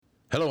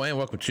Hello and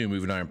welcome to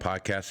Moving Iron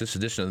Podcast. This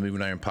edition of the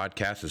Moving Iron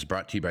Podcast is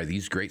brought to you by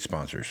these great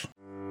sponsors.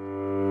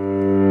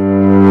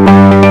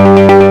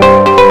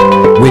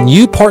 When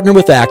you partner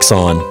with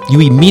Axon, you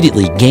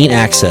immediately gain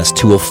access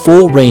to a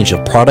full range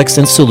of products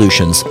and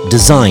solutions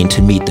designed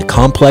to meet the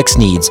complex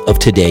needs of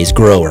today's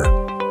grower.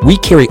 We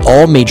carry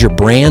all major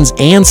brands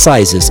and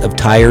sizes of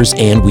tires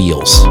and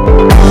wheels.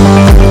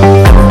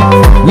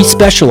 We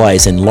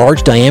specialize in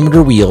large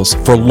diameter wheels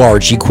for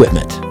large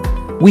equipment.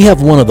 We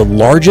have one of the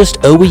largest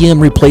OEM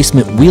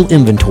replacement wheel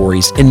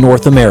inventories in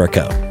North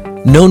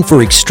America. Known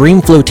for extreme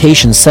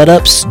flotation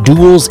setups,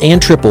 duals, and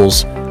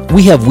triples,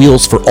 we have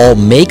wheels for all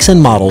makes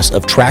and models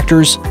of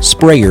tractors,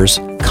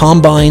 sprayers,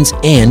 combines,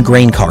 and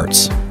grain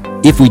carts.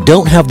 If we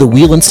don't have the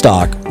wheel in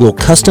stock, we'll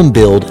custom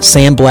build,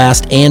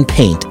 sandblast, and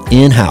paint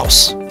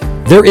in-house.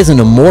 There isn't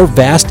a more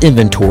vast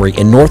inventory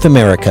in North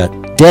America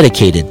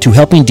dedicated to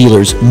helping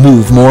dealers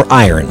move more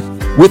iron.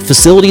 With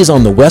facilities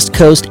on the West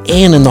Coast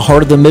and in the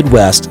heart of the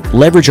Midwest,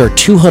 leverage our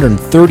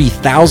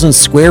 230,000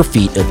 square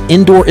feet of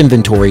indoor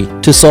inventory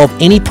to solve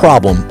any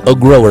problem a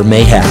grower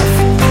may have.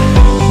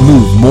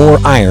 Move more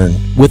iron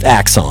with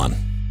Axon.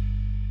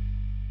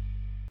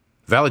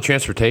 Valley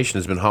Transportation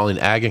has been hauling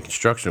ag and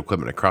construction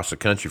equipment across the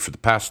country for the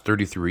past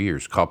 33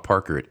 years. Call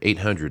Parker at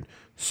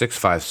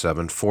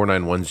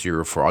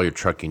 800-657-4910 for all your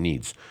trucking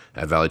needs.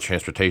 At Valley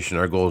Transportation,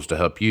 our goal is to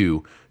help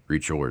you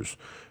reach yours.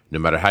 No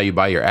matter how you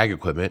buy your ag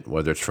equipment,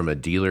 whether it's from a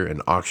dealer, an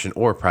auction,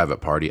 or a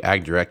private party,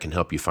 AgDirect can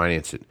help you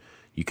finance it.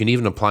 You can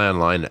even apply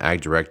online at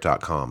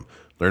agdirect.com.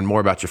 Learn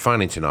more about your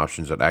financing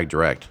options at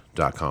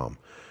agdirect.com.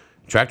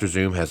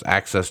 TractorZoom has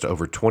access to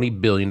over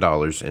 $20 billion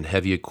in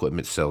heavy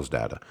equipment sales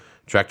data.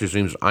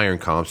 TractorZoom's Iron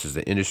Comps is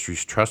the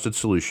industry's trusted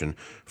solution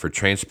for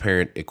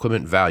transparent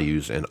equipment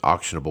values and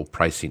auctionable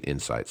pricing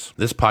insights.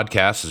 This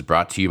podcast is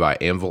brought to you by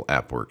Anvil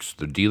AppWorks.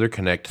 The Dealer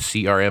Connect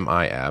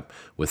CRMI app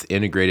with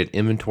integrated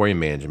inventory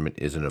management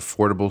is an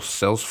affordable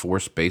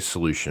Salesforce-based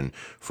solution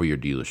for your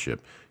dealership.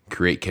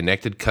 Create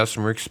connected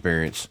customer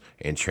experience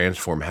and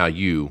transform how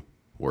you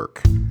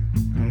work.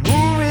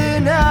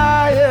 Moving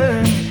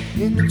higher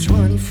in the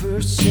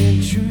 21st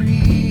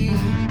century.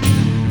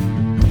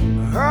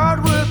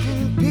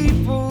 Hard-working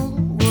people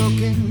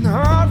working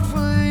hard for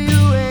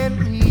you and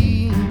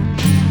me.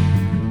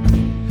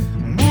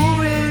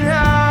 Moving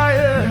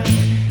higher,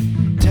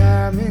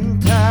 time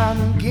and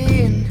time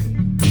again.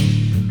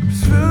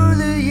 Through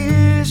the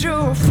years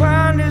you'll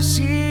find us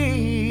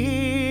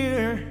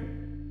here.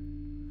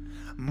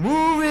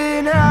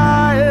 Moving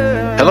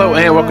higher. Hello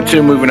and welcome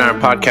to Moving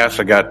Iron Podcast.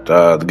 I got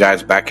the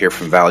guys back here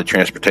from Valley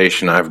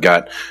Transportation. I've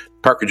got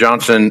Parker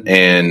Johnson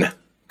and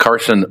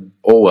Carson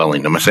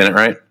Olwelling. Am I saying it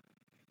right?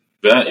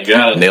 Yeah, you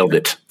got it. Nailed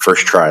it.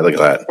 First try. Look at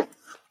that.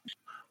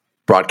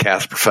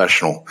 Broadcast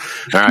professional.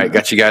 All right,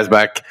 got you guys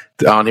back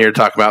on here to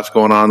talk about what's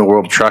going on in the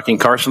world of trucking.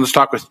 Carson, let's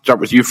start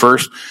with you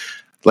first.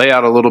 Lay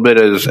out a little bit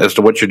as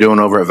to what you're doing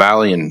over at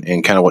Valley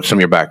and kind of what some of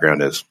your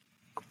background is.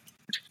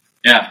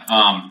 Yeah,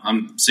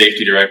 I'm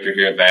safety director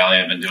here at Valley.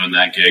 I've been doing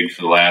that gig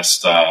for the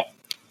last 8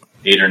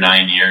 or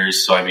 9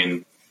 years. So, I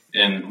mean,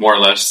 in more or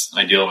less,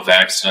 I deal with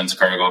accidents,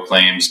 cargo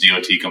claims,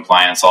 DOT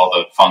compliance, all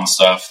the fun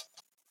stuff.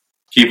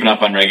 Keeping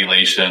up on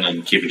regulation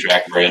and keeping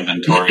track of our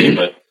inventory.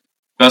 But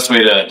best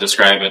way to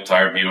describe it to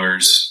our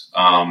viewers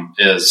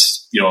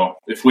is,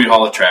 if we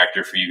haul a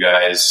tractor for you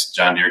guys,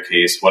 John Deere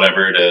case,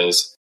 whatever it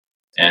is,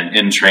 and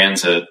in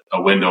transit,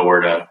 a window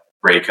were to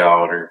break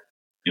out or,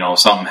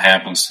 something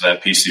happens to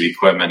that piece of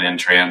equipment in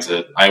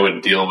transit, I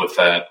would deal with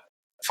that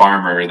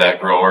farmer, that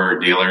grower or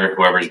dealer,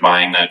 whoever's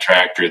buying that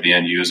tractor, the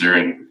end user,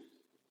 and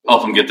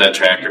help them get that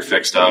tractor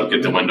fixed up,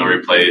 get the window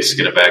replaced,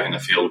 get it back in the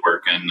field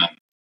working. And,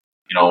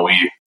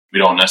 we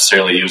don't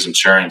necessarily use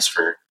insurance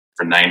for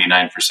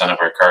 99% of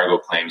our cargo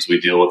claims. We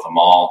deal with them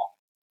all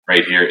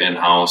right here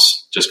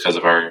in-house just because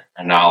of our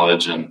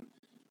knowledge and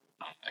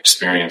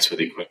experience with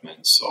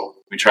equipment. So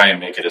we try and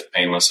make it as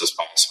painless as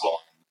possible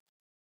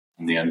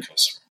on the end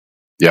customer.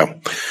 Yeah.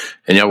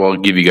 And we'll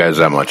give you guys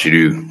that much.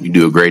 You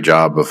do a great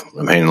job of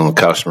handling the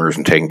customers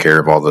and taking care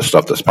of all the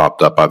stuff that's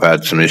popped up. I've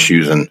had some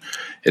issues and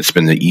it's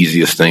been the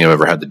easiest thing I've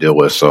ever had to deal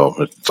with.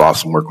 So it's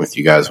awesome working with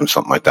you guys when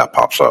something like that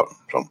pops up.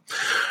 So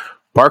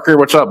Parker,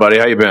 what's up, buddy?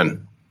 How you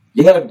been?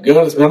 Yeah,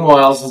 good. It's been a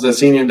while since I've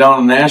seen you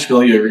down in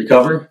Nashville. You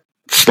recover?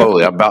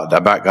 Slowly. I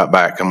got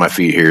back on my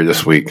feet here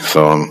this week,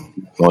 so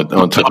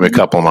it took me a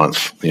couple of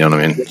months. You know what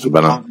I mean? It's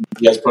been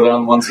you guys put it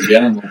on once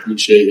again, and I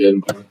appreciate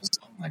it.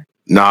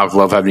 No, I've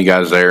loved having you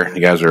guys there.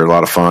 You guys are a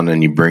lot of fun,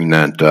 and you bring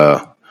that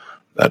the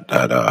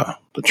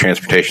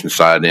transportation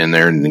side in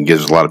there, and it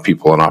gives a lot of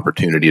people an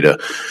opportunity to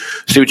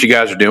see what you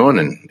guys are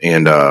doing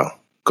and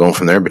going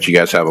from there. But you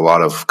guys have a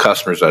lot of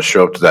customers that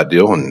show up to that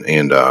deal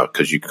and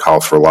because you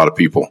call for a lot of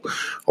people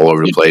all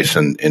over the place.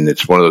 And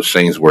it's one of those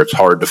things where it's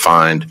hard to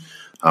find.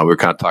 We were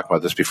kind of talking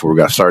about this before we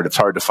got started. It's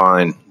hard to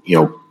find,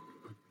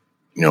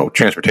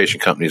 transportation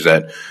companies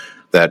that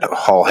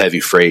haul heavy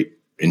freight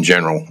in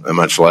general, and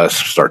much less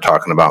start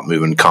talking about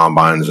moving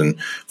combines and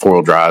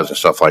 4-wheel drives and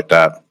stuff like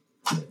that.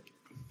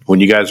 When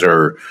you guys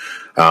have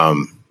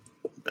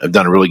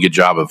done a really good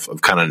job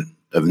of kind of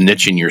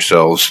niching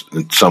yourselves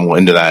somewhat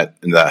into that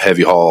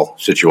heavy haul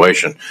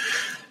situation.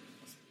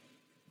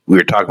 We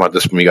were talking about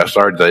this when we got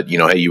started that,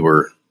 hey,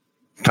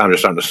 times are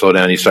starting to slow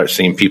down. You start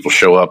seeing people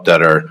show up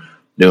that are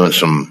doing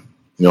some,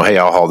 hey,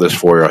 I'll haul this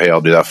for you, or hey,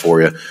 I'll do that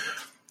for you.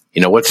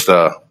 What's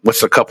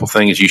the couple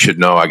things you should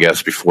know, I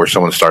guess, before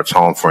someone starts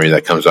hauling for you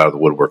that comes out of the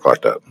woodwork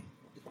like that?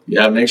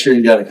 Yeah, make sure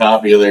you got a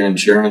copy of their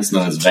insurance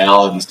and that it's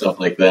valid and stuff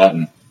like that.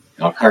 And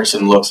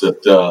Carson looks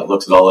at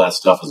all that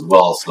stuff as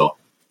well. So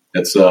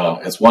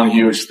it's one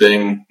huge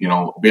thing.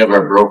 We have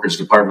our brokerage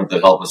department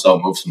that help us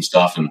out move some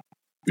stuff, and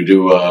we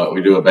do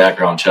a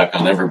background check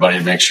on everybody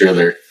to make sure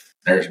their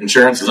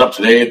insurance is up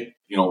to date.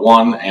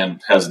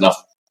 And has enough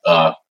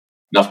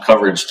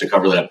coverage to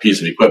cover that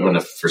piece of equipment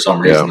if for some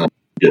reason that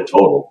get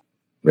totaled.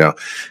 Yeah.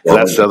 Well,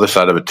 that's the other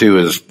side of it too,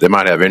 is they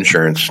might have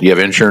insurance. You have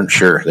insurance?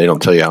 Sure. They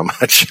don't tell you how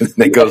much.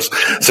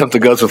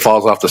 Something goes and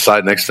falls off the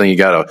side. Next thing you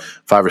got a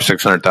 $500,000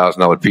 or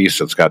 $600,000 piece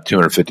that's got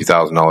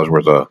 $250,000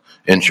 worth of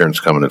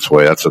insurance coming its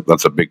way. That's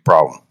a big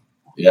problem.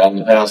 Yeah. In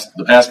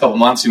the past couple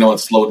months,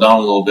 it's slowed down a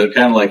little bit,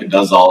 kind of like it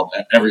does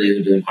every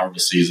year during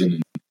harvest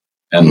season.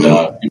 And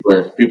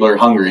people are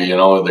hungry.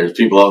 There's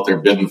people out there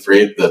bidding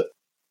freight that,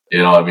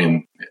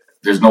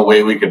 there's no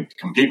way we could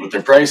compete with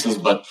their prices,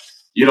 but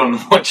you don't know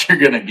what you're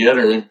going to get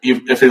or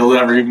if it'll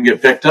ever even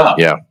get picked up.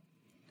 Yeah.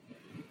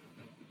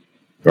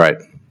 Right.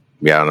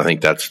 Yeah. And I think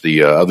that's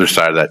the other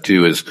side of that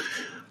too, is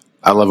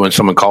I love when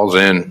someone calls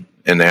in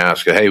and they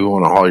ask, hey, we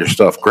want to haul your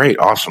stuff. Great.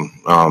 Awesome.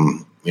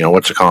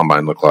 What's a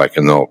combine look like?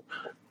 And they'll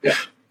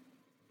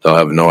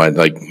have no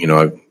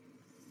idea.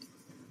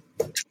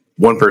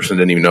 One person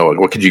didn't even know it.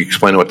 What could you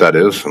explain what that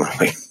is? And I'm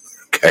like,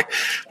 okay,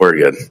 we're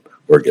good.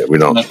 We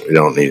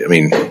don't need,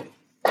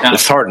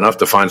 it's hard enough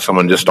to find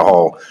someone just to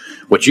haul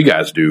what you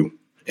guys do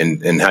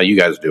and how you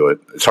guys do it.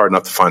 It's hard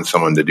enough to find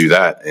someone to do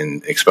that,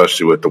 and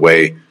especially with the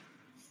way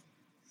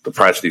the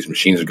price of these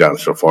machines have gotten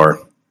so far.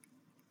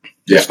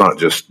 Yeah. It's not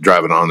just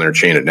drive it on there,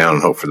 chain it down,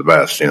 and hope for the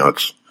best.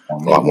 It's a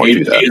lot more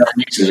to that.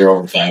 Mixes are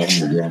over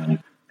 500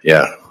 grand.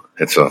 Yeah,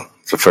 it's a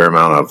fair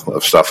amount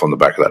of stuff on the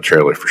back of that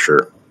trailer for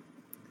sure.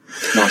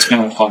 It's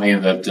kind of funny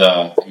that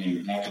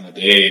back in the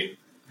day,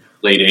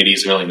 late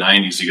 80s, early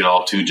 90s, you get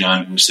all two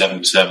John Deere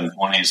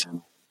 7720s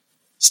and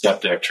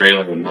step deck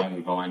trailer, and now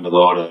you go into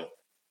load a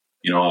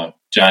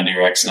John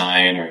Deere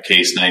X9 or a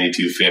Case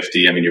 9250.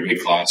 Your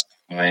big class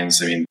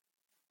combines.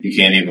 You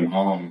can't even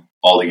haul them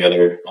all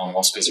together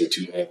almost because they're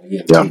too heavy.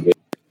 You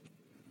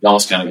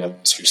almost kind of got to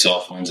ask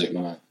yourself, when's it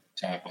going to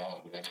tap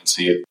out? But I can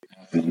see it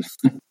happening.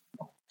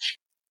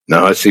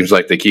 No, it seems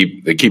like they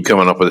keep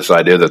coming up with this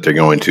idea that they're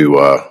going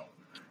to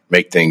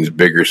make things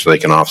bigger so they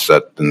can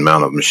offset the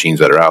amount of machines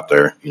that are out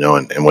there,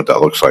 and what that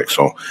looks like.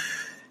 So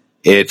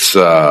it's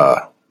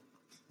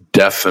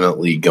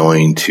definitely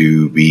going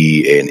to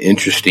be an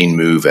interesting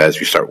move as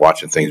we start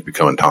watching things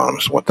become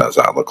autonomous. What does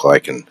that look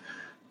like, and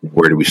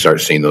where do we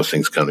start seeing those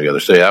things come together?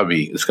 So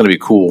it's going to be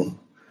cool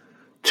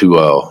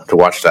to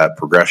watch that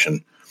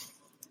progression.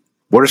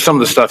 What are some of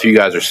the stuff you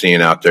guys are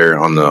seeing out there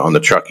on the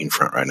trucking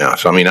front right now?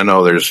 So I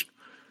know there's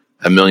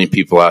a million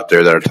people out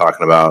there that are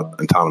talking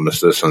about autonomous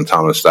this and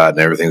autonomous that, and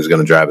everything's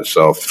going to drive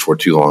itself for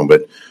too long.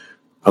 But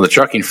on the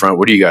trucking front,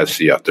 what do you guys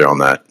see out there on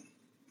that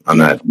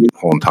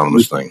whole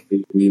autonomous thing?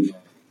 We've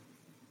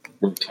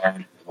worked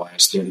hard for the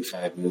last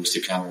 35 years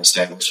to kind of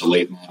establish a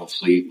late model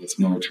fleet with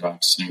newer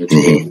trucks, newer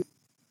trailers.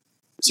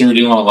 So we're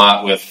doing a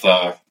lot with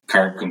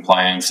carb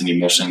compliance and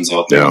emissions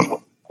out there on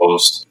the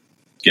coast,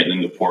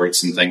 getting into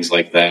ports and things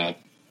like that.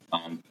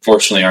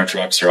 Fortunately, our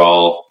trucks are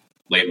all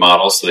late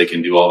models, so they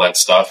can do all that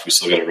stuff. We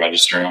still got to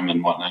register them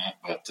and whatnot,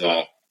 but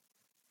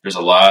there's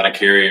a lot of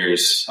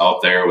carriers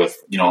out there with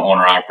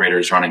owner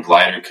operators running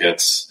glider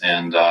kits,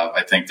 and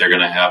I think they're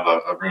going to have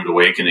a rude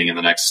awakening in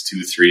the next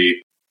 2,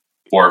 3,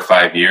 4 or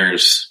 5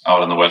 years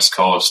out on the West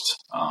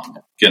Coast,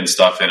 getting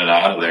stuff in and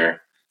out of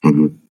there.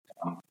 Mm-hmm.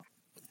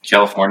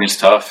 California's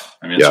tough.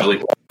 It's really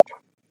tough.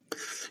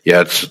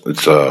 Yeah,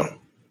 it's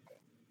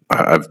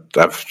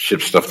I've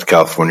shipped stuff to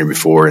California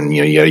before, and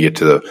you got to get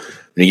to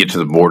when you get to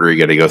the border, you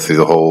got to go through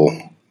the whole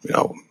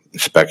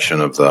inspection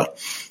of the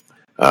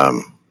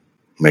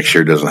make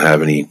sure it doesn't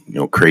have any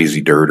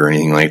crazy dirt or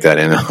anything like that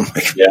in it.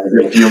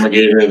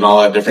 Fumigator and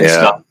all that different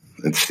stuff.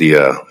 It's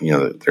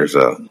the there's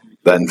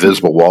that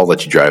invisible wall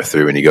that you drive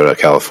through when you go to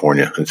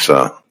California. It's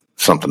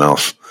something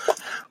else,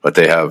 but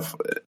they have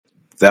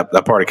that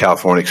part of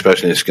California,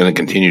 especially, is going to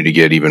continue to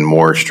get even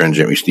more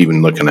stringent. We're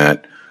even looking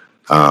at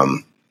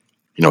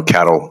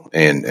cattle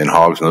and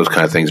hogs and those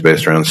kind of things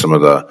based around some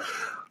of the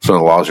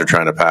laws they're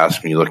trying to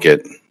pass. When you look at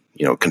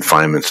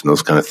confinements and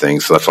those kind of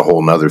things, so that's a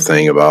whole nother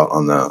thing about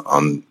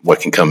on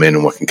what can come in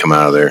and what can come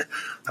out of there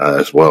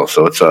as well.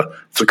 So it's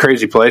a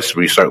crazy place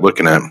when you start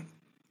looking at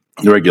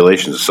the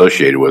regulations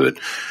associated with it.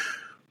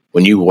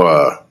 When you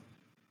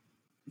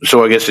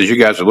so I guess as you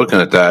guys are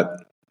looking at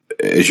that,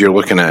 as you're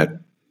looking at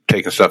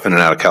taking stuff in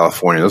and out of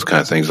California, those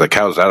kind of things, like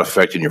how's that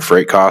affecting your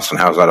freight costs, and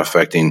how's that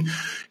affecting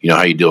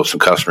how you deal with some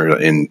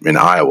customers in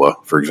Iowa,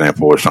 for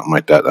example, or something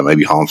like that may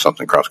be hauling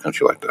something cross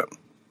country like that?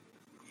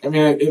 I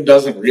mean, it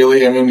doesn't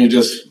really. I mean, you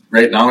just,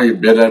 right now, you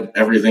bid at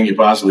everything you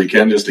possibly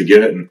can just to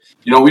get it. And,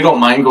 we don't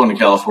mind going to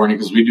California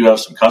because we do have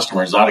some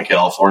customers out of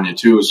California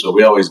too. So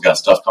we always got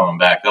stuff coming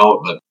back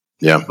out. But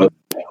the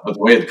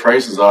way the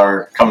prices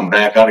are coming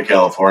back out of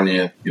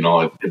California,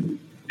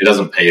 it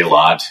doesnment pay a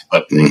lot,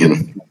 but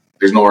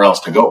there's nowhere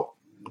else to go.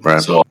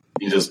 Right. So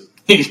you just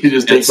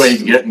take what you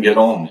can get and get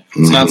home.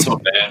 It's not so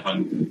bad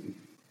when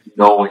you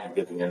know what you're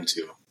getting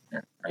into,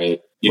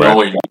 right? You know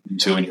what you're getting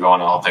into when you're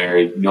going out there.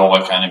 You know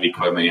what kind of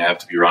equipment you have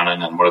to be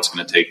running and what it's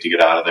going to take to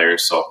get out of there.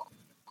 So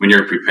when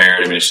you're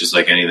prepared, I mean, it's just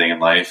like anything in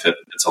life.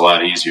 It's a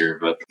lot easier,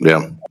 but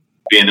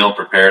being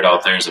ill-prepared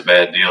out there is a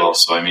bad deal.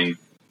 So, I mean, you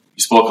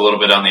spoke a little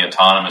bit on the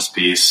autonomous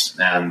piece,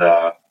 and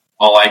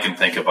all I can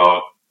think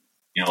about,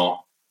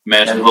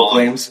 imagine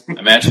hauling a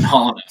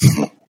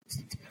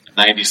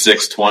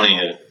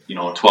 9620 at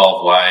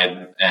 12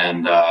 wide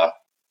and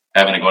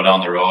having to go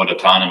down the road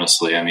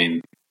autonomously. I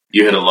mean,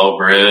 you hit a low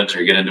bridge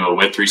or get into a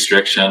width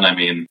restriction. I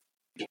mean,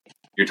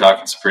 you're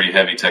talking some pretty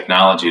heavy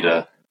technology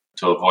to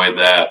avoid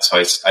that.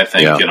 So I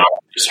think in our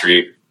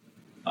industry,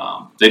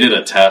 they did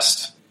a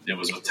test. It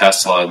was with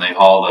Tesla, and they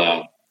hauled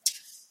a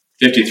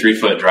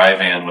 53-foot dry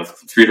van with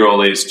 3-row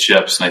laced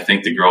chips, and I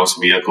think the gross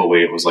vehicle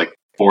weight was like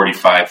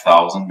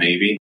 45,000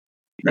 maybe.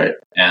 Right.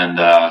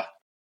 And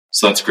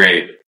so that's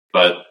great.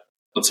 But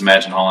let's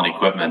imagine hauling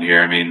equipment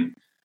here. I mean,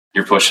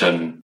 you're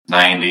pushing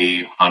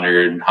 90,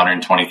 100,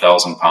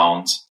 120,000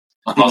 pounds.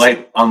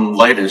 On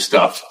lighter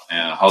stuff.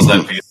 Yeah, how's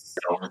that vehicle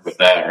going to work with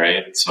that,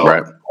 right? So,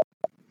 right.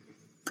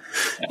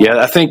 Yeah,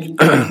 I think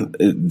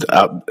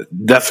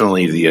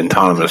definitely the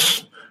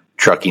autonomous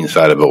trucking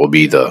side of it will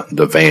be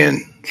the van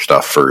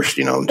stuff first,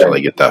 until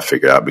they get that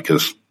figured out.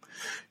 Because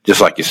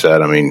just like you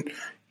said, I mean,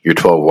 you're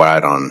 12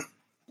 wide on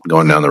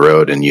going down the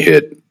road and you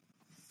hit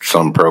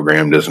some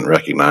program doesn't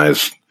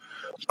recognize,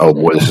 oh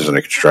boy, this isn't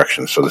a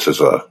construction, so this is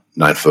a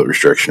 9-foot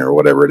restriction or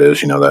whatever it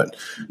is, that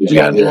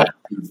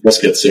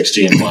let's get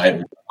 16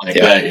 wide like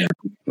that.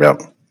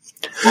 Yep.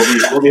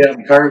 We'll be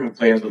having cargo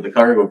planes, but the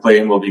cargo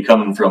plane will be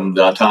coming from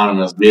the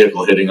autonomous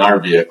vehicle hitting our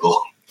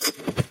vehicle.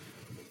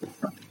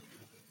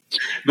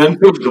 Then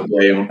who's to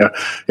blame?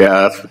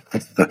 That's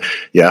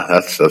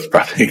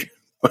probably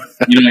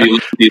you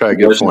look at these a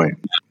good point.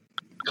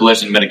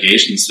 Collision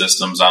mitigation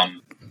systems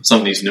on some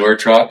of these newer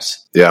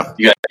trucks. Yeah,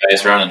 you got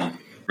guys running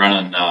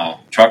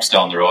trucks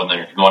down the road, and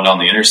they're going down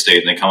the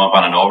interstate, and they come up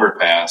on an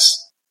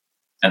overpass,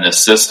 and the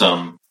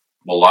system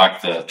will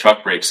lock the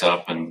truck brakes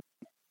up and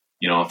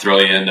throw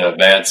you into a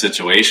bad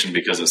situation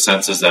because it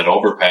senses that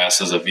overpass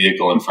as a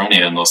vehicle in front of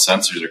you, and those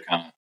sensors are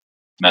kind of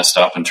messed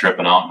up and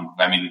tripping out. And,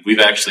 I mean, we've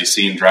actually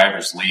seen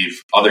drivers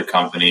leave other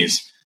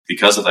companies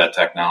because of that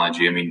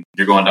technology. I mean,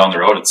 you're going down the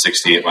road at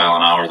 68 mile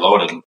an hour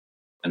loaded,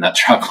 and that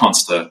truck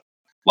wants to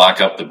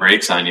lock up the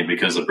brakes on you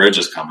because the bridge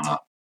is coming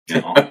up.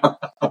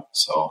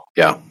 So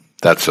yeah,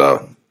 that's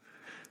so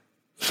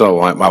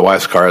my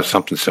wife's car has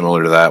something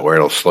similar to that where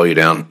it'll slow you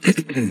down.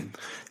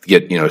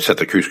 Set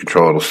the cruise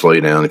control, it'll slow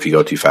you down if you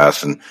go too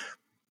fast, and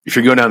if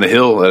you're going down the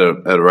hill at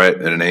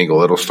an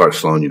angle, it'll start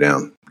slowing you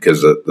down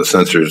because the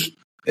sensors,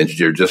 and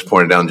you're just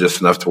pointing down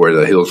just enough to where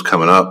the hill's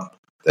coming up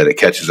that it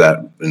catches that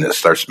and it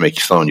starts to make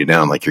you slowing you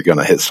down like you're going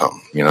to hit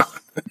something. Yeah.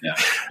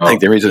 I think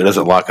the reason it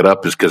doesn't lock it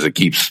up is because it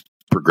keeps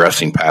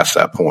progressing past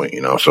that point.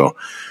 So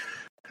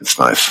it's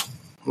nice.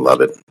 Love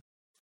it.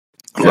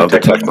 Love the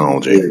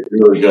technology.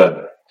 Really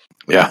good.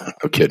 Yeah,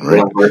 no kidding,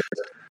 right?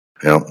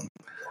 Yeah.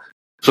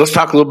 So let's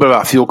talk a little bit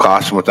about fuel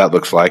costs and what that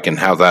looks like and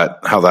how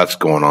that's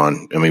going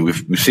on. I mean,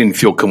 we've seen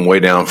fuel come way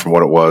down from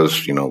what it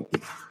was,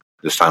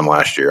 this time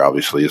last year.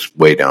 Obviously, it's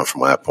way down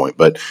from that point,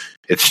 but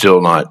it's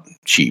still not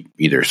cheap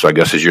either. So I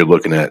guess as you're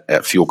looking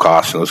at fuel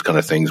costs and those kind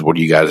of things, what are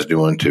you guys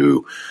doing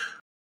to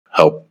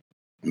help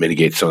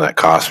mitigate some of that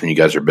cost when you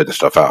guys are bidding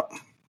stuff out?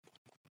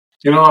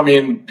 I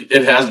mean,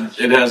 it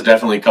has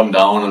definitely come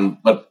down,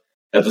 but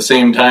at the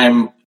same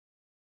time,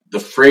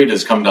 the freight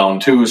has come down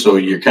too. So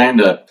you're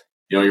kind of,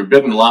 you're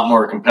bidding a lot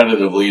more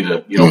competitively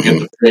to, get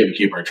the freight to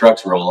keep our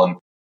trucks rolling.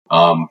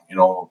 I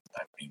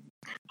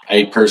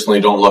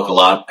personally don't look a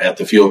lot at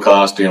the fuel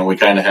cost. We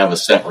kind of have a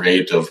set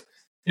rate of,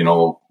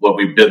 what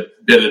we bid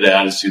it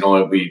at is,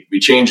 we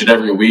change it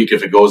every week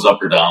if it goes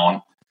up or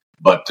down.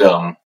 But,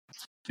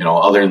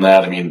 other than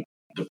that, I mean,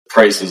 the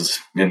prices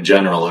in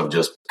general have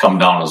just come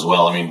down as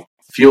well. I mean,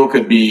 fuel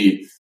could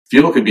be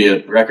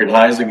at record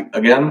highs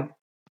again,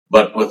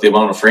 but with the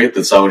amount of freight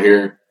that's out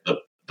here,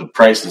 the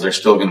prices are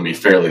still going to be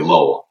fairly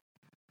low.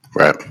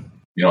 Right.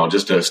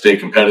 Just to stay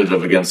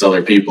competitive against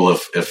other people.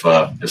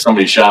 If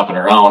somebody's shopping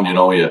around, you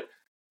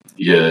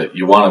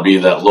want to be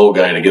that low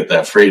guy to get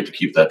that freight to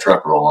keep that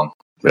truck rolling.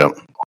 Yeah.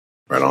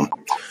 Right on.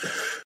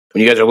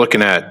 When you guys are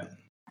looking at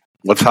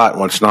what's hot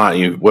and what's not,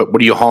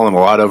 what are you hauling a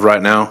lot of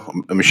right now,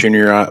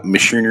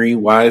 machinery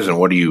wise, and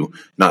what are you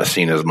not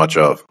seeing as much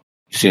of?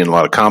 You seeing a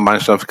lot of combine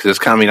stuff? Because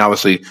it's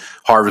obviously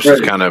harvest is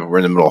we're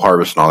in the middle of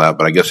harvest and all that,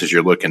 but I guess as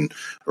you're looking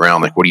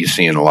around, like, what are you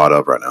seeing a lot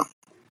of right now?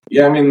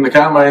 Yeah, I mean, the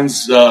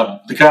combines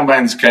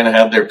kind of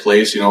had their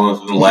place,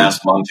 within the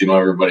last month,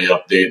 everybody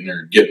updating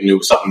or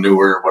getting something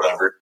newer or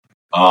whatever.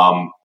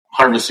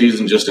 harvest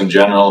season, just in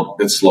general,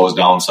 it slows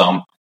down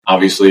some.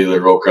 Obviously,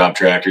 the row crop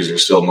tractors are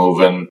still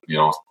moving.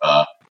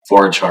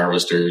 Forage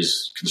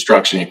harvesters,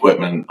 construction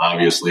equipment.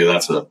 Obviously,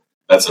 that's an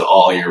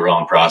all year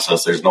round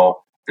process. There's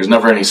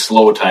never any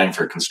slow time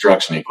for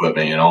construction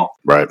equipment.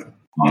 Right.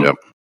 Yep.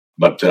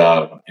 But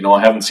I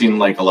haven't seen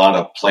like a lot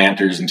of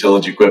planters and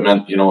tillage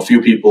equipment. A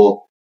few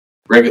people,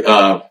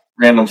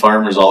 random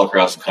farmers all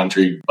across the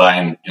country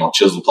buying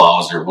chisel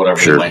plows or whatever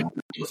Sure. they might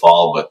in the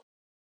fall. But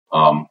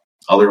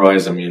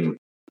otherwise,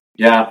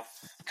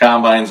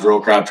 combines,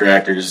 row crop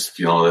tractors,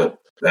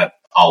 that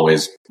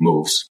always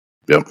moves.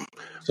 Yep.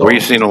 So, where are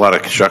you seeing a lot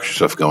of construction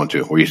stuff going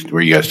to? Where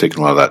are you guys taking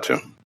a lot of that to?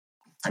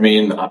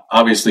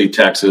 Obviously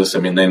Texas. They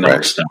never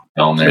Right. stop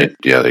down there.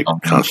 They're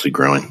constantly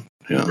growing.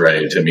 Yeah.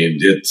 Right.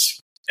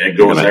 It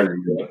goes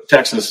everywhere.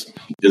 Texas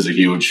is a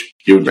huge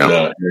area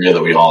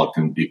that we haul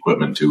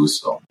equipment to.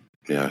 So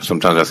yeah,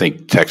 sometimes I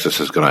think Texas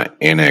is going to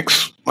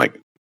annex like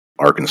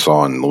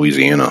Arkansas and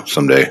Louisiana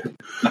someday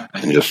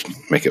and just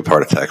make it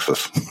part of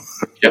Texas.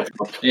 Yep.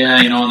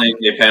 Yeah, and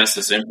they passed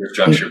this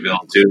infrastructure bill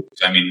too.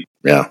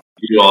 Yeah.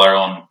 We do all our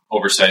own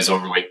oversized,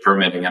 overweight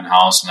permitting in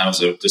house, and that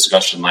was a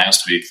discussion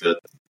last week that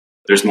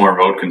there's more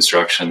road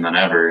construction than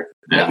ever,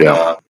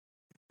 and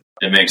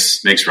it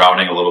makes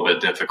routing a little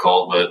bit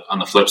difficult. But on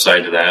the flip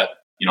side to that,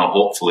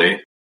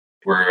 hopefully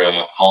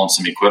we're hauling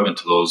some equipment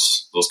to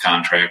those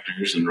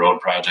contractors and road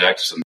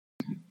projects and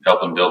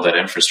help them build that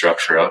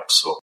infrastructure up.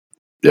 So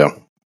yeah,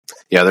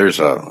 there's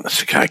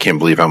I can't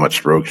believe how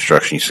much road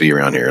construction you see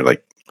around here.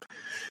 Like,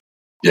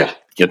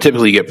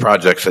 typically you get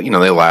projects that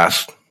they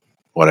last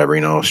whatever,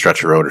 a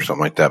stretch of road or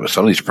something like that. But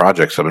some of these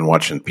projects I've been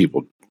watching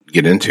people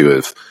get into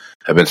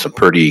have been some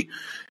pretty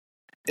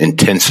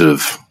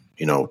intensive.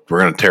 We're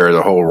going to tear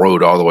the whole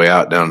road all the way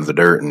out down to the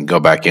dirt and go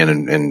back in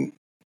and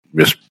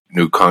just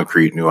new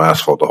concrete, new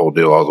asphalt, the whole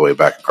deal all the way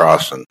back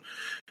across. And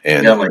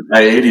like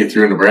I-80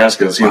 through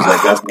Nebraska, it seems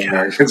like that's been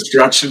our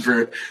construction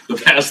for the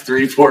past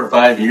 3, 4,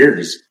 5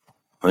 years.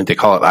 I think they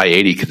call it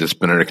I-80 because it's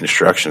been under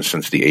construction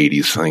since the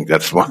 80s. I think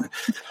that's why.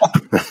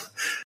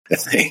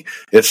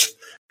 It's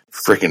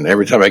freaking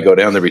every time I go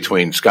down there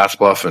between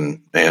Scottsbluff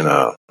and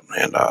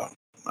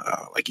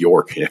like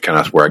York, kind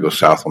of where I go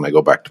south when I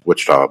go back to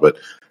Wichita. But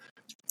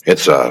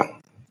it's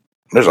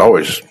there's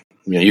always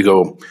you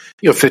go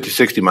 50,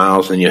 60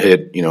 miles and you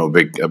hit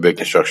a big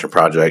construction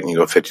project, and you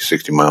go 50,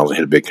 60 miles and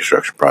hit a big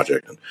construction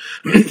project,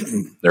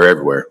 and they're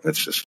everywhere.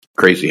 It's just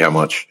crazy how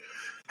much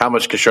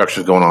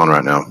construction is going on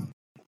right now,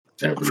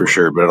 for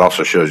sure. But it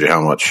also shows you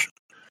how much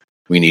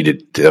we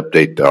needed to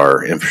update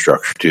our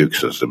infrastructure too,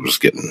 because it was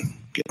getting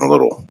a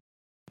little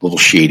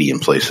shady in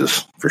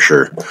places, for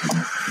sure.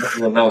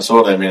 In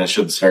Minnesota, it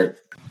should start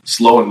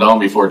slowing down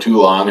before too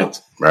long.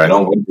 It's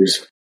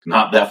winter's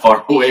not that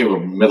far away. We're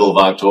middle of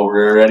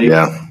October already.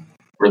 Yeah.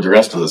 Where'd the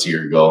rest of this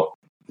year go?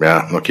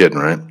 Yeah, no kidding,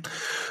 right?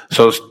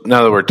 So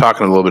now that we're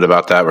talking a little bit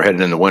about that, we're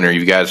heading into winter.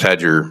 You guys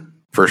had your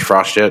first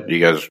frost yet?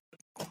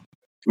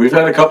 We've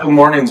had a couple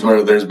mornings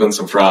where there's been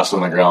some frost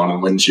on the ground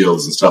and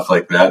windshields and stuff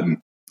like that. And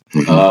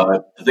I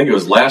think it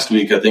was last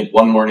week. I think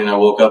one morning I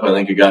woke up, I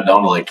think it got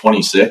down to like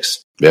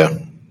 26. Yeah.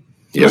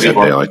 Yeah,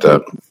 like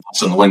that.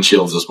 Some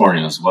windshields this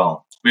morning as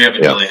well. We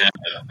haven't really had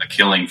a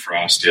killing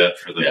frost yet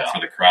for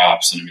the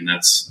crops, and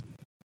that's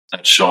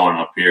showing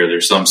up here.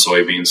 There's some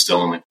soybeans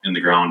still in the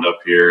ground up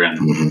here,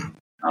 and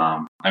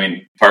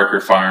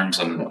Parker Farms,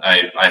 and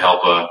I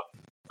help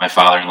my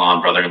father-in-law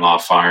and brother-in-law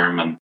farm,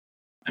 and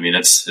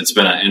it's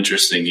been an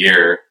interesting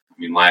year.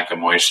 Lack of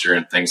moisture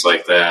and things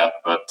like that,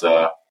 but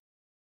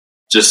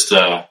just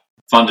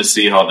fun to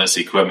see how this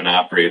equipment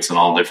operates in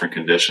all different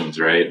conditions,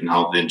 right? And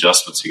how the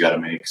adjustments you got to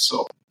make.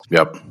 So,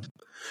 yep.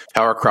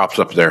 How are crops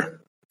up there?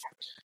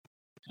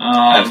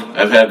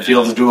 I've had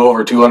fields do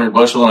over 200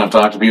 bushel, and I've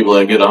talked to people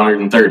that get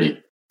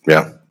 130.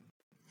 Yeah.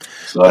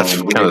 So that's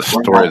kind of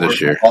the story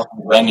this year.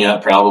 Done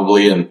yet,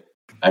 probably, and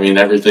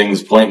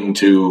everything's pointing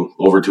to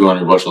over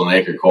 200 bushel an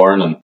acre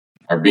corn, and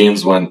our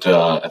beans went,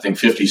 I think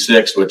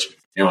 56, which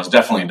is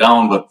definitely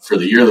down, but for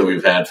the year that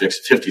we've had,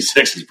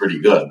 56 is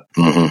pretty good.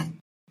 Mm-hmm.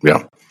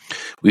 Yeah.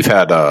 We've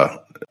had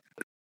the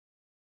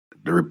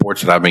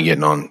reports that I've been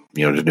getting on,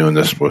 just doing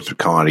this with the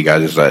commodity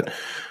guys, is that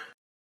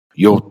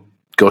you'll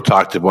go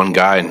talk to one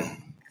guy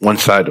and one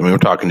side, we're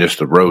talking just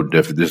the road.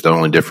 This is the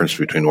only difference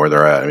between where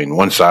they're at.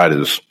 One side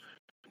is,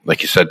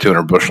 like you said,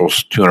 200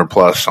 bushels, 200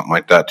 plus, something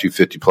like that,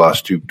 250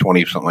 plus,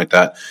 220, something like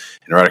that.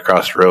 And right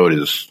across the road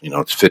is,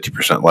 it's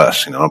 50%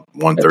 less,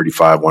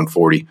 135,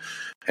 140.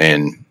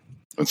 And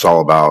it's all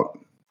about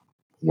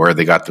where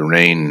they got the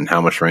rain and how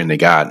much rain they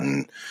got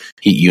and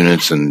heat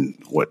units and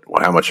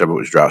how much of it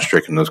was drought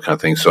stricken, those kind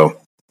of things.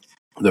 So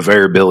the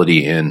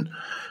variability in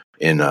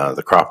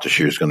the crop this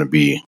year is going to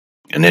be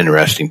an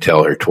interesting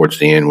teller towards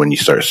the end when you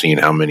start seeing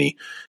how many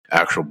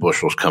actual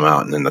bushels come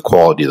out, and then the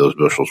quality of those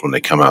bushels when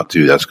they come out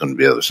too. That's going to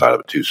be the other side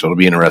of it too. So it'll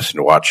be interesting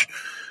to watch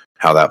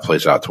how that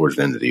plays out towards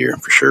the end of the year,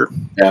 for sure.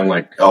 And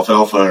like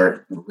alfalfa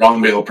or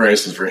round bale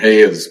prices for hay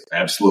is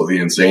absolutely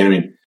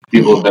insane.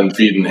 People have been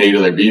feeding hay to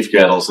their beef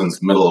cattle since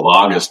the middle of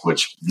August,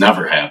 which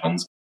never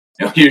happens.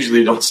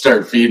 usually don't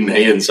start feeding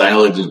hay and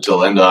silage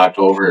until end of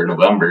October or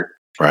November.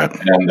 Right.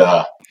 And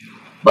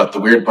but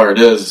the weird part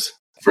is,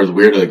 for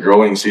the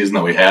growing season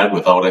that we had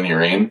without any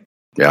rain,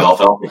 the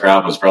alfalfa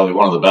crop was probably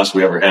one of the best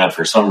we ever had.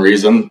 For some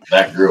reason,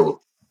 that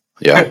grew.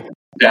 Yeah.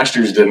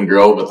 Pastures didn't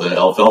grow, but the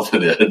alfalfa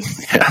did.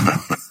 Yeah.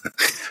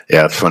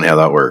 Yeah, it's funny how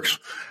that works.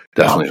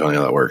 Definitely funny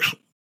how that works.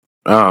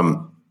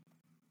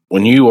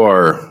 When you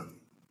are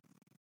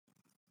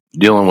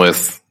dealing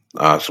with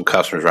some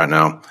customers right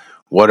now,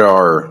 what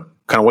are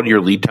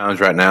your lead times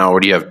right now? Or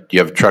do you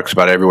have trucks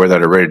about everywhere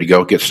that are ready to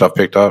go get stuff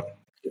picked up?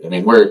 I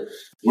mean, we're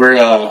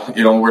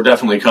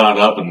definitely caught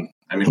up, and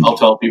I mean, I'll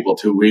tell people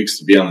 2 weeks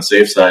to be on the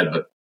safe side,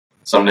 but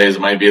some days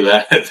it might be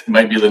it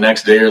might be the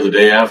next day or the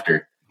day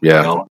after.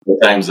 Yeah.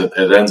 Sometimes it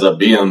ends up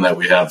being that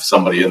we have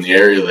somebody in the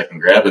area that can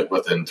grab it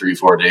within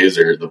 3-4 days,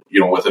 or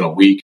within a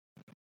week.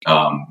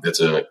 It's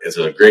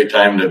a great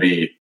time to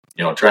be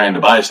trying to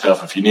buy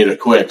stuff if you need it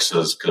quick,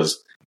 because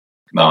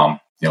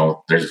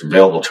there's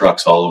available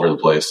trucks all over the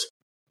place.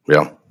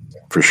 Yeah,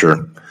 for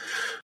sure.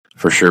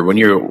 For sure. When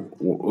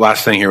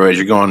last thing here, as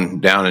you're going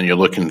down and you're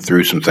looking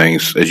through some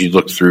things, as you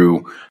look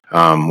through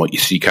what you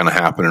see kind of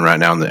happening right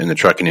now in the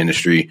trucking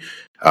industry,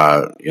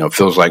 it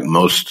feels like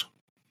most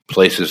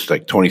places,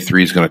 like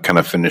 23 is going to kind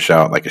of finish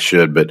out like it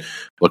should, but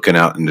looking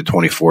out into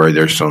 24,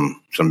 there's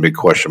some big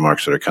question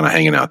marks that are kind of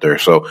hanging out there.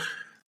 So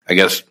I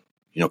guess,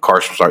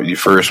 Carson, start with you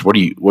first. What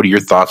are your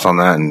thoughts on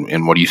that,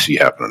 and what do you see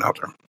happening out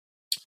there?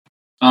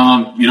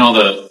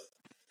 The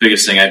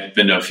biggest thing, I've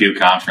been to a few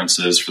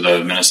conferences for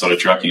the Minnesota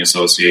Trucking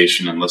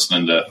Association and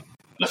listening to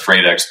the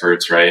freight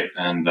experts, right?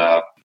 And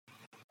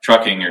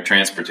trucking or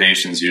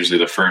transportation is usually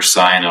the first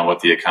sign of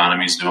what the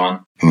economy's doing.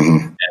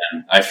 Mm-hmm.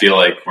 And I feel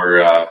like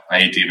I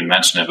hate to even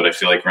mention it, but I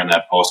feel like we're in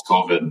that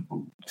post-COVID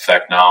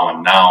effect now,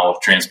 and now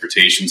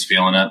transportation's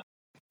feeling it.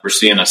 We're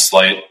seeing a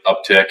slight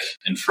uptick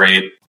in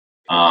freight,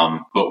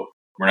 but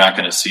we're not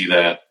going to see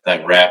that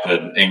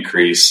rapid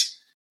increase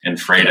in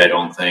freight, I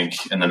don't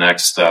think, in the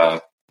next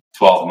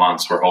 12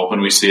 months. We're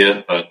hoping we see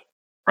it, but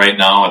right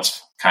now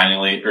it's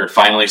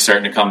finally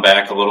starting to come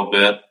back a little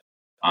bit.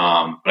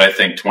 But I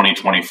think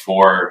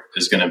 2024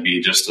 is going to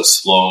be just a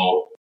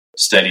slow,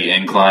 steady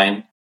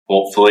incline,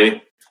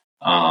 hopefully.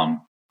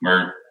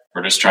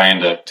 We're just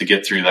trying to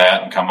get through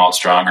that and come out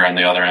stronger on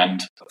the other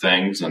end of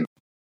things, and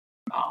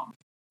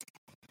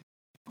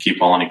keep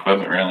hauling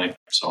equipment, really.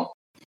 So,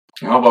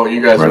 how about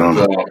you guys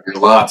with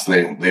your lots?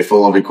 They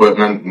full of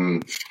equipment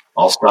and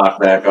all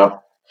stocked back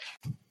up?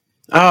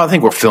 I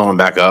think we're filling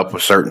back up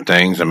with certain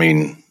things. I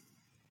mean,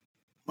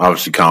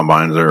 obviously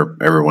combines are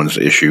everyone's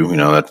issue.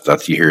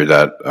 That's you hear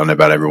that on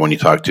about everyone you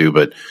talk to,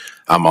 but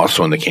I'm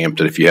also in the camp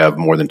that if you have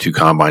more than 2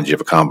 combines, you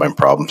have a combine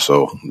problem.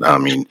 So, I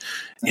mean,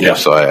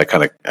 so I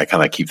kind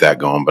of keep that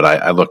going. But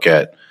I look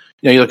at,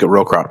 you look at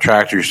row crop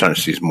tractors, you're starting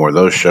to see more of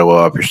those show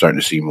up. You're starting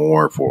to see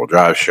more 4-wheel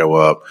drive show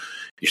up.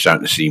 You're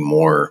starting to see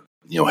more,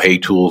 hay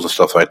tools and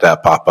stuff like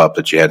that pop up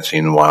that you hadn't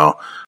seen in a while.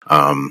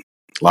 A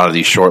lot of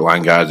these short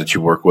line guys that you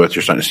work with,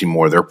 you're starting to see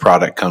more of their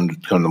product come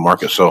to the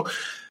market. So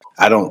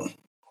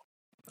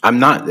I'm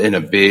not in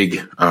a big,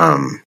 I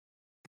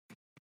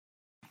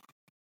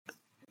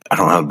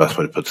don't know how the best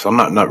way to put this. I'm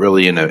not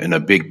really in a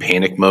big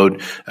panic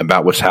mode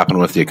about what's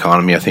happening with the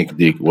economy. I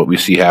think what we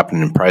see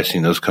happening in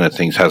pricing, those kind of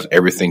things, has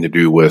everything to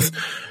do with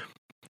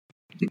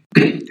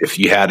if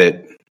you had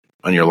it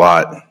on your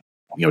lot,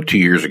 2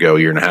 years ago, a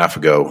year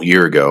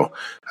ago,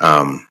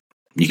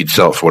 you could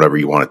sell it for whatever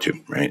you wanted to,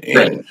 right?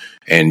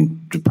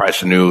 And the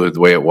price of new the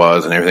way it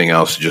was, and everything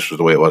else just was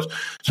the way it was.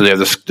 So they have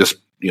this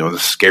the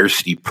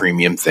scarcity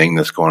premium thing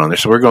that's going on there.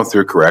 So we're going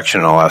through a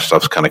correction, and all that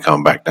stuff's kind of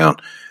coming back down.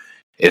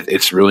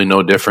 It's really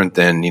no different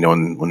than,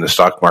 when the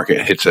stock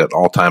market hits at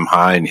all-time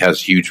high and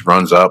has huge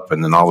runs up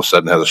and then all of a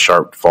sudden has a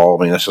sharp fall.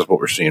 I mean, that's just what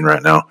we're seeing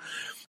right now.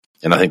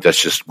 And I think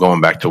that's just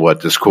going back to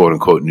what this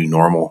quote-unquote new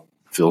normal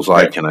feels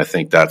like. Right. And I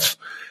think that's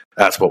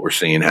what we're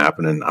seeing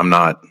happen. And I'm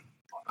not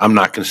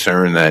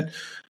concerned that,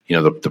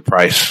 the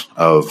price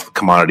of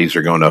commodities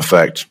are going to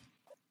affect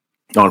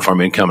non-farm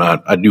income.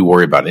 I do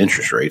worry about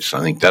interest rates.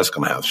 I think that's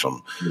going to have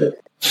some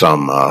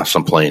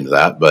play into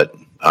that. But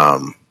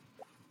I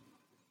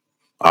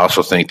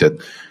also think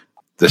that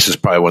this is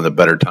probably one of the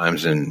better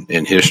times in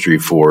history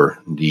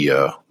for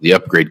the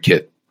upgrade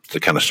kit to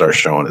kind of start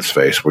showing its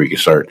face, where you can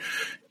start,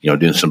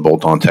 doing some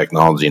bolt-on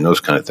technology and those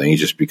kind of things,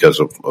 just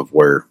because of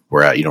where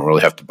we're at. You don't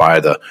really have to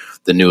buy the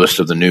newest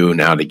of the new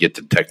now to get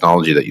the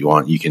technology that you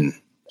want. You can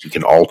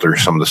alter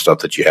some of the stuff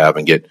that you have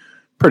and get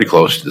pretty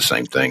close to the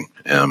same thing.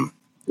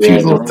 Few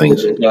little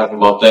things. Talking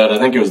about that, I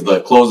think it was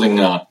the closing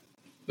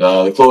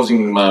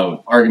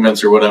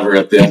arguments or whatever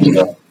at the end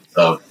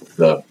of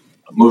the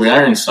Moving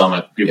Iron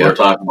Summit. People are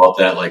talking about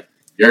that. Like,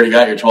 you already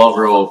got your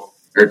 12-row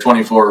or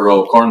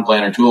 24-row corn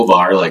planter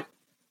toolbar. Like,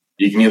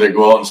 you can either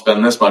go out and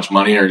spend this much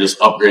money or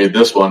just upgrade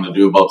this one to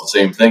do about the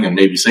same thing and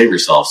maybe save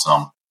yourself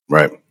some.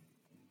 Right.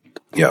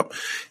 Yep.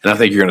 And I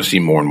think you're going to see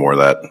more and more of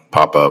that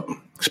pop up,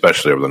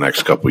 especially over the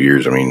next couple of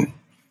years. I mean,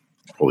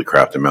 holy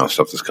crap, the amount of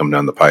stuff that's coming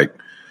down the pike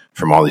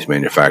from all these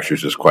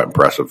manufacturers is quite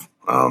impressive.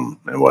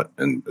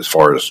 And as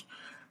far as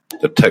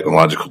the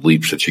technological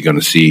leaps that you're going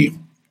to see,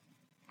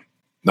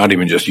 not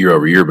even just year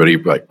over year, but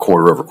even like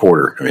quarter over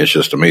quarter. I mean, it's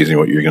just amazing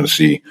what you're going to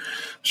see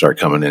start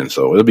coming in.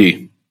 So it's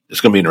going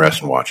to be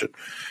interesting to watch it.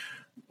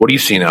 What are you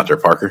seeing out there,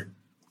 Parker?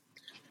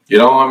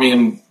 I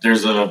mean,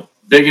 there's a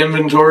big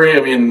inventory.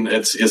 I mean,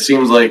 it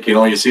seems like,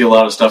 you see a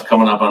lot of stuff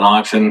coming up on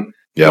auction.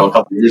 Yeah. A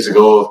couple of years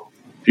ago,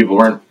 people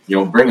weren't,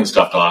 bringing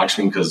stuff to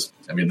auction because,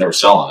 I mean, they were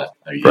selling it.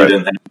 You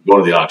didn't have to go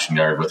to the auction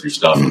yard with your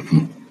stuff.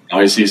 Mm-hmm. Now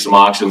you see some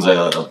auctions.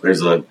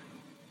 There's a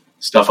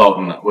stuff out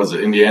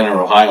in, Indiana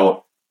or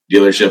Ohio,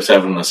 dealerships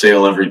having a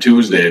sale every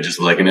Tuesday, just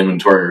like an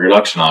inventory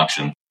reduction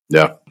auction.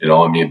 Yeah.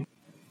 I mean,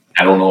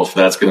 I don't know if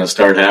that's going to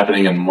start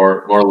happening in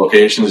more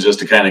locations just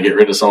to kind of get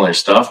rid of some of their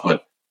stuff,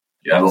 but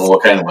I don't know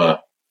what kind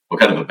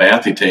of a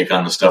bath you take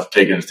on the stuff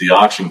taken to the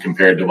auction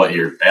compared to what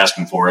you're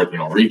asking for at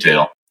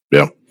retail.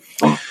 Yeah.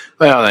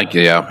 Well, I think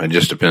it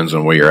just depends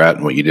on where you're at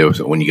and what you do with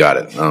it when you got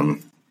it. So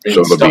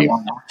it'll be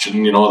on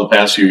auction. The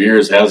past few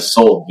years has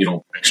sold.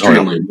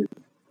 Extremely.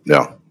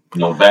 Yeah.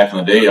 Back in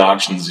the day,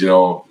 auctions.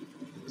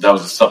 That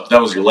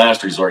was your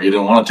last resort. You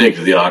didn't want to take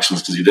to the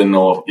auctions because you didn't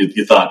know.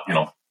 You thought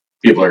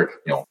people are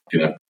going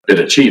to bid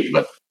it cheap,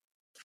 but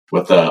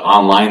with the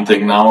online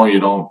thing now,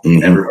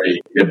 Mm-hmm.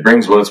 everybody, it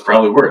brings what it's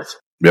probably worth.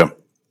 Yeah.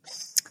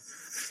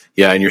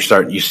 Yeah, and you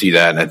see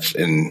that, and it's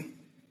in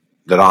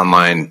that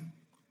online.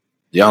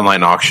 The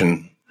online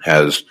auction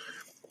it's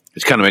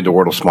kind of made the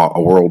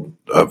world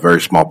a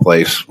very small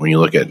place when you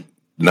look at the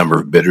number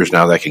of bidders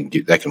now that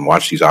can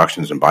watch these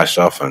auctions and buy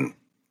stuff, and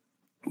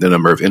the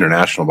number of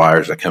international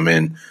buyers that come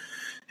in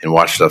and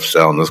watch stuff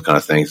sell and those kind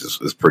of things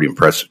is pretty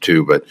impressive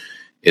too. But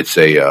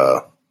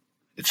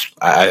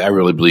I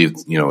really believe,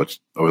 it's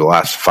over the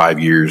last 5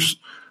 years,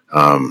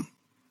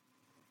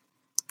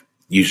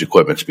 used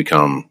equipment's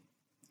become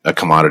a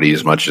commodity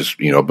as much as,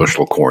 a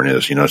bushel of corn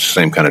is. It's the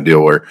same kind of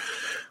deal where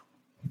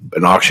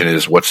an auction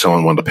is what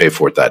someone wanted to pay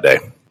for it that day.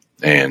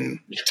 And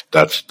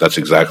that's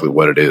exactly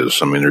what it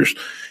is. I mean, you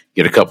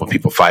get a couple of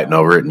people fighting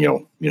over it and,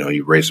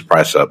 you raise the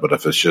price up. But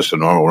if it's just a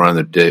normal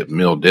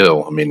run-of-the-mill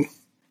deal, I mean,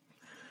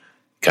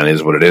 kind of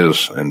is what it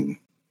is. And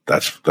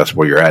that's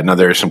where you're at. Now,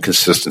 there are some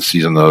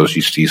consistencies in those.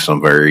 You see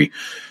some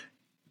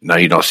now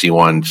you don't see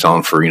one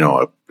selling for,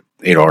 a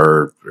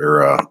 8R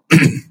or a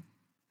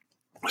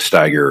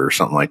Steiger or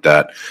something like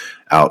that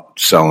out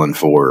selling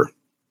for,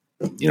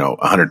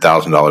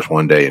 $100,000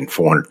 one day and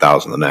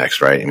 $400,000 the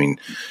next, right? I mean,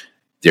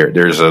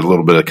 there's a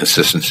little bit of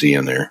consistency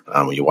in there.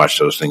 When you watch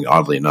those things,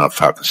 oddly enough,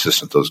 how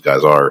consistent those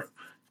guys are,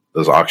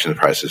 those auction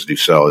prices do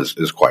sell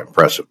is quite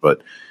impressive.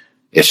 But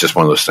it's just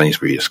one of those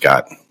things where you just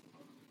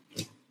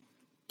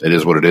it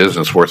is what it is,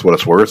 and it's worth what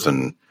it's worth,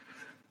 and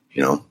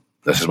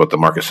this is what the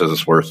market says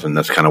it's worth, and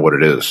that's kind of what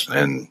it is.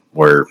 And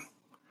where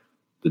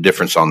the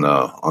difference on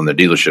the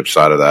dealership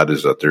side of that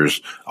is that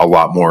there's a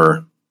lot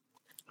more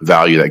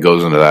value that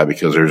goes into that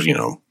because there's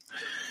you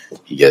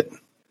get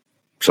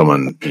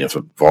someone if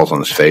it falls on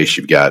his face,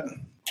 you've got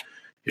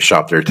your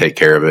shop there to take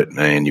care of it,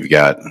 and you've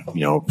got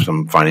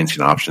some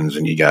financing options,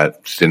 and you got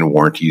extended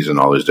warranties and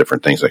all those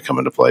different things that come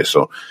into play.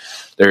 So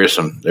there is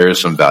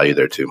some value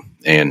there too,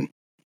 and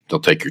they'll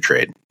take your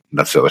trade.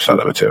 That's the other side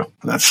of it too.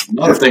 That's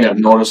another thing I've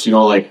noticed.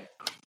 Like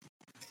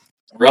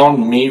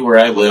around me where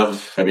I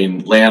live, I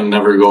mean, land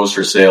never goes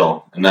for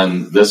sale, and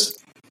then this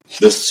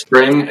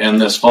spring and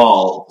this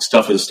fall,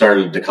 stuff has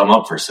started to come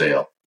up for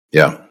sale.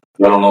 Yeah,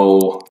 I don't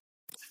know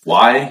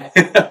why.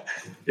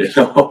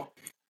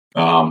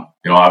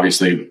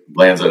 Obviously,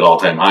 lands at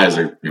all-time highs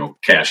are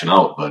cashing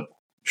out, but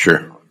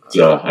sure. I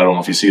don't know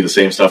if you see the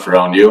same stuff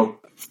around you.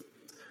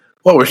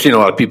 Well, we're seeing a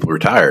lot of people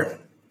retire,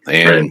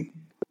 and right.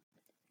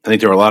 I think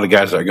there are a lot of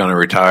guys that are going to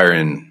retire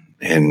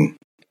in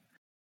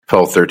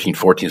 12, 13,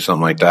 14,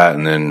 something like that.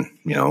 And then,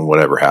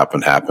 whatever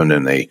happened,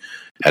 and they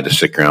had to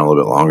stick around a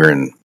little bit longer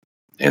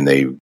and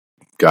they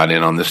got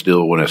in on this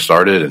deal when it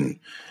started and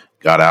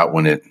got out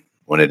when it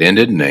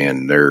ended,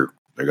 and they're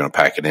going to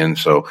pack it in.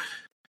 So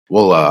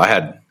I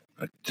had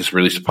just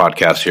released a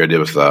podcast here I did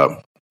with,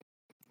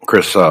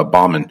 Chris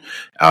Bauman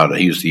out.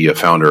 He's the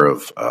founder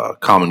of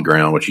Common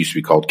Ground, which used to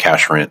be called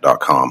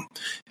cashrent.com.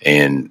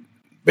 And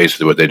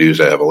basically what they do is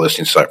they have a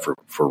listing site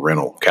for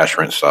rental, cash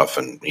rent stuff,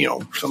 and,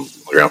 some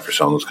ground for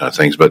selling those kind of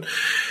things. But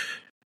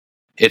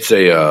it's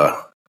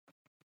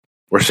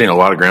we're seeing a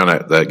lot of ground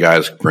that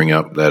guys bring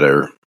up that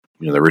are,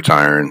 they're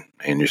retiring,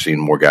 and you're seeing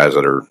more guys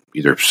that are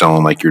either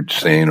selling like you're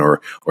saying,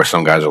 or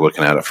some guys are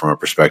looking at it from a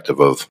perspective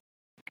of,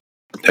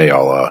 hey,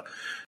 I'll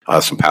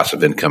have some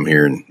passive income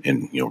here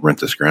and rent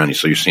this ground.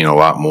 So you're seeing a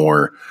lot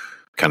more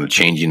kind of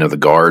changing of the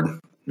guard,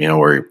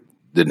 where you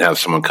didn't have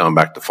someone come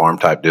back to farm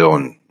type deal,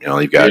 and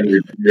they've got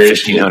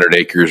 1,500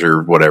 acres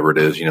or whatever it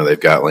is, they've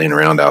got laying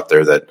around out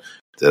there that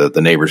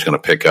the neighbor's going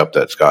to pick up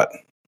that's got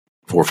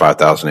 4,000 or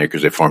 5,000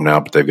 acres they farm now,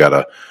 but they've got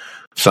a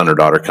son or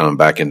daughter coming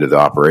back into the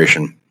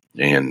operation,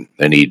 and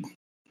they need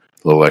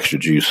a little extra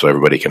juice so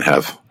everybody can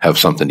have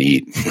something to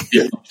eat.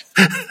 Yeah.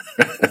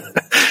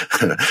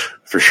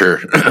 For sure.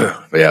 I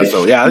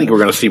think we're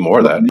going to see more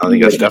of that. I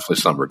think that's definitely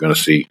something we're going to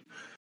see.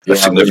 A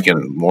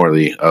significant more of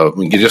the.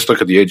 You just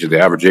look at the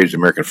average age of the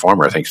American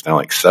farmer. I think it's now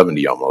like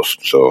 70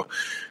 almost. So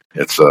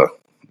it's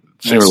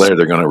sooner or later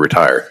they're going to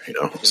retire.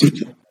 Yeah.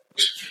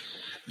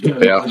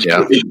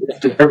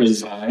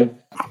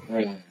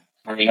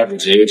 Our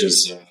average age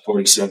is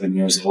 47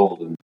 years old,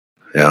 and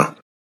Yeah.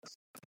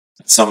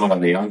 somewhat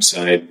on the young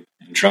side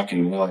in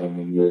trucking. Really, I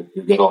mean, your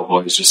good old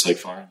boys, just like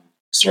farming,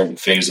 starting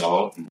to phase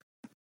out and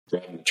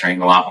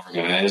train a lot more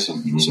guys.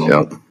 And so,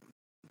 Yeah.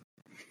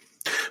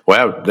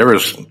 Well, there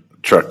was a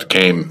truck that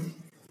came.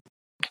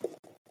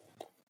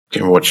 Can't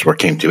remember what store it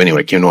came to.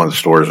 Anyway, came to one of the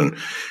stores and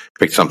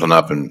picked something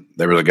up, and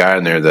there was a guy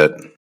in there that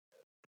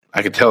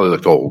I could tell he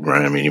looked old,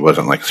 right? I mean, he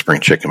wasn't like a spring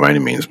chicken by any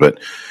means, but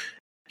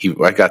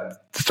I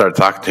started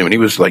talking to him, and he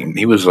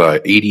was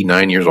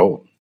 89 years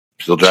old,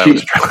 still driving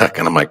his truck,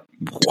 and I'm like,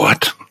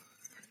 what?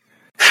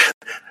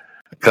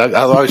 I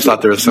always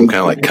thought there was some kind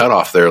of like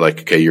cutoff there,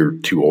 like, okay, you're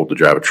too old to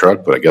drive a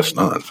truck, but I guess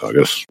not. So I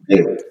guess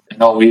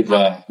no, we've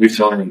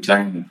thrown a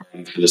retirement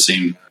party for the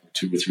same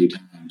 2 or 3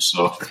 times.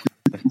 So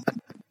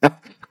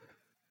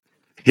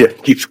yeah,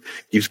 keeps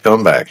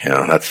coming back.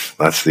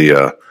 That's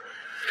the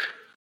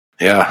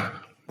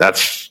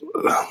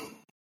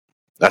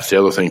that's the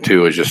other thing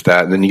too, is just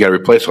that, and then you got to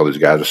replace all these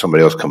guys with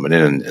somebody else coming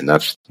in, and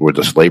that's where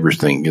this labor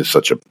thing is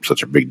such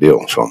a big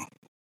deal. So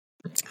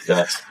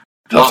that's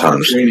a lot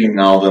more training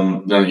now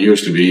than it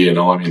used to be.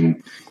 I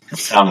mean,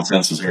 common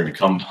sense is hard to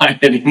come by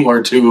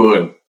anymore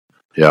too.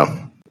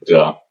 And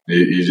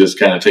you just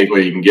kind of take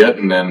what you can get,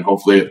 and then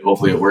hopefully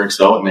it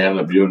works out, and they end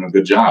up doing a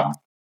good job.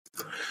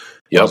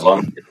 Yeah, as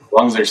long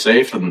as they're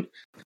safe and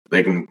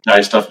they can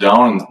tie stuff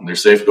down and they're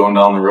safe going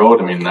down the road.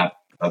 I mean,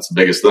 that's the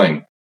biggest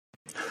thing.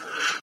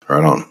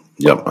 Right on.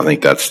 Yep, I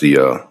think that's the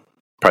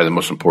probably the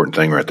most important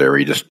thing right there. Where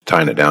you just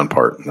tying it down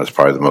part. That's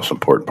probably the most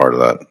important part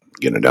of that,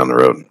 getting it down the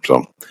road.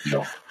 So,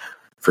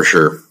 for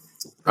sure.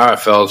 All right,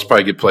 fellas,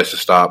 probably a good place to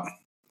stop.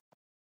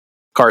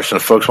 Carson,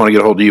 if folks want to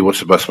get a hold of you,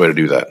 what's the best way to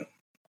do that?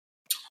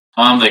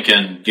 They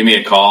can give me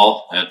a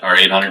call at our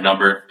 800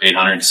 number,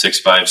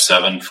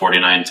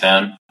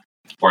 800-657-4910,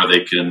 or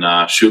they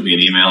can shoot me an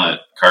email at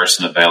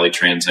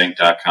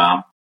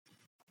carson@valleytransinc.com.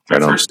 My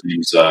first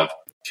name's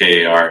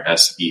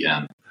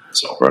Karsen.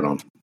 So right on.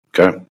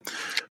 Okay.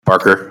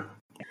 Parker,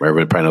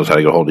 everybody probably knows how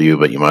to get a hold of you,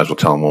 but you might as well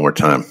tell them one more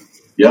time.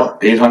 Yep,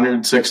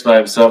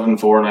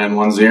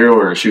 800-657-4910,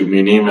 or shoot me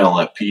an email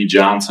at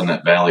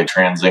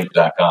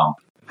pjohnson@valleytransinc.com.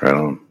 Right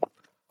on.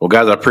 Well,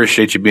 guys, I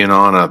appreciate you being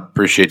on. I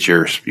appreciate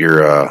your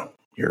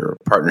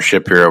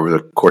partnership here over the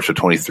course of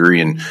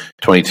 23 and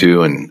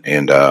 22,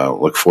 and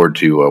look forward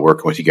to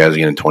working with you guys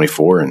again in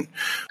 24, and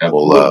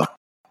we'll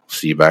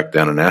see you back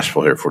down in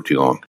Nashville here for too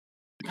long.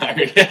 I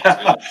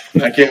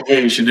can't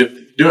wait. You should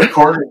do it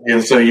quarterly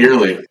instead of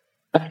yearly.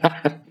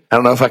 I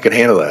don't know if I can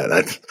handle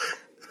that.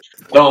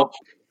 No.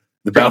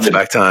 The bounce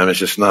back time is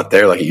just not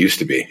there like it used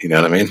to be. You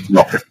know what I mean?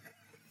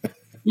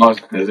 No,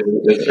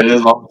 it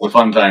is a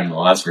fun time,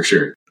 though. That's for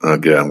sure.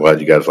 Good. I'm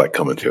glad you guys like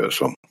coming to us.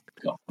 So,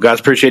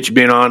 guys, appreciate you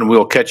being on.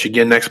 We'll catch you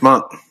again next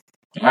month.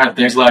 All right.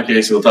 Thanks a lot,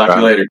 Casey. We'll talk to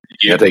you later.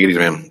 Yeah, take it easy,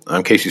 man.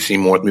 I'm Casey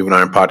Seymour with Moving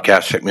Iron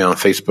Podcast. Check me out on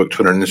Facebook,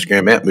 Twitter, and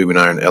Instagram at Moving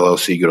Iron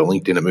LLC. Go to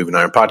LinkedIn at Moving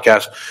Iron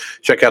Podcast.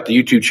 Check out the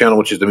YouTube channel,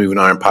 which is the Moving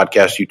Iron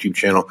Podcast YouTube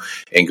channel,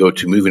 and go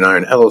to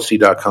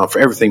movingironllc.com for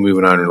everything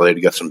Moving Iron related.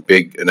 We got some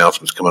big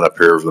announcements coming up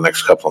here over the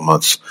next couple of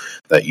months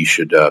that you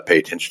should pay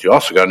attention to.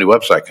 Also got a new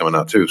website coming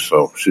out too,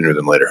 so sooner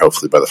than later,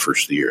 hopefully by the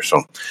first of the year.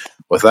 So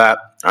with that,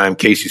 I'm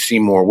Casey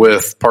Seymour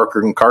with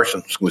Parker and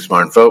Carson. Smooth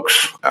Iron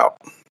folks, out.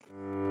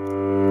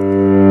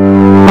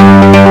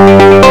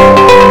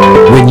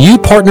 When you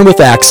partner with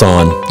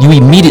Axon, you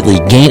immediately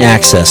gain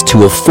access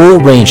to a full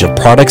range of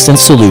products and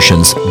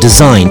solutions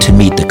designed to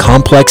meet the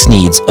complex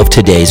needs of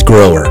today's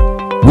grower.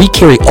 We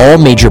carry all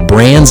major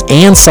brands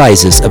and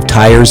sizes of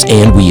tires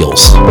and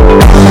wheels.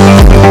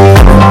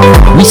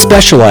 We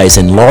specialize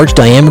in large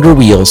diameter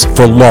wheels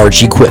for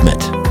large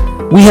equipment.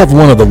 We have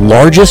one of the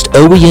largest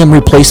OEM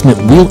replacement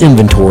wheel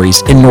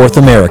inventories in North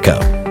America.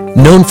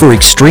 Known for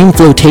extreme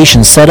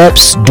flotation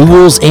setups,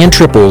 duals, and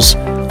triples,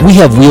 we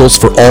have wheels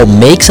for all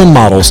makes and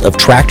models of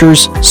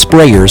tractors,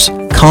 sprayers,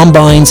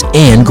 combines,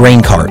 and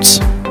grain carts.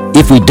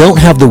 If we don't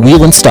have the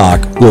wheel in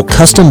stock, we'll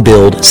custom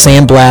build,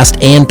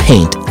 sandblast, and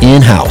paint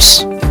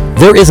in-house.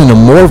 There isn't a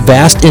more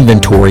vast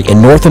inventory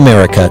in North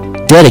America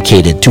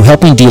dedicated to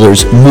helping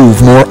dealers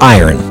move more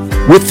iron.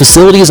 With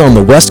facilities on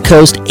the West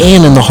Coast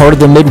and in the heart of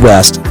the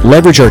Midwest,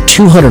 leverage our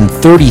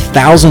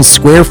 230,000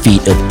 square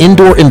feet of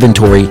indoor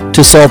inventory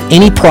to solve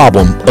any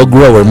problem a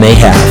grower may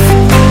have.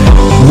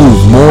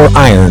 Move more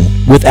iron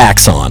with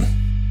Axon.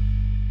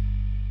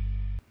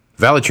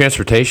 Valley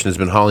Transportation has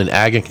been hauling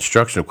ag and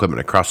construction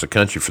equipment across the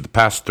country for the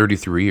past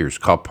 33 years.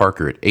 Call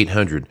Parker at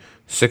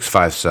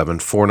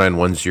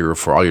 800-657-4910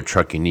 for all your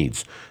trucking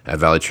needs. At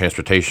Valley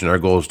Transportation, our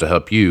goal is to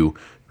help you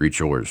reach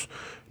yours.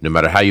 No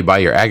matter how you buy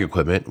your ag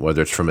equipment,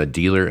 whether it's from a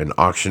dealer, an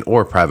auction,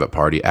 or a private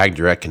party,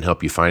 AgDirect can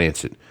help you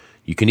finance it.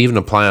 You can even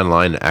apply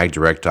online at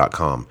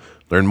agdirect.com.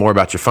 Learn more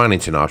about your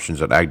financing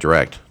options at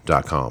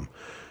agdirect.com.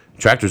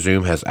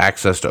 TractorZoom has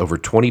access to over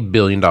 $20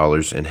 billion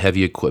in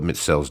heavy equipment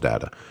sales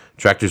data.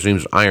 Tractor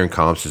Zoom's Iron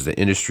Comps is the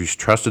industry's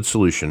trusted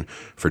solution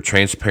for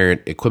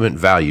transparent equipment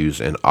values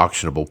and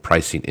auctionable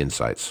pricing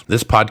insights.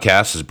 This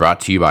podcast is brought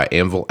to you by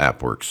Anvil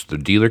AppWorks. The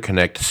Dealer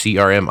Connect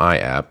CRMI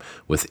app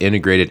with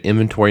integrated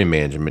inventory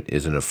management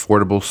is an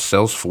affordable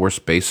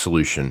Salesforce-based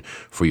solution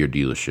for your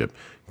dealership.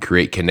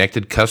 Create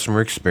connected customer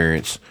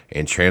experience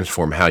and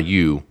transform how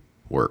you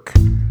work.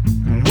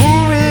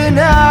 Moving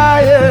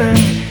higher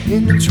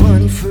in the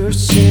 21st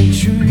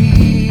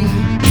century.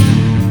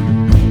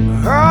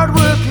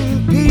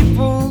 Hard-working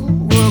people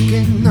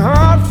working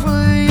hard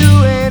for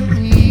you and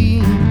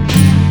me.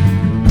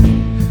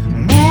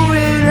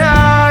 Moving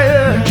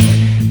higher,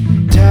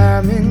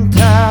 time and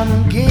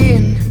time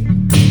again.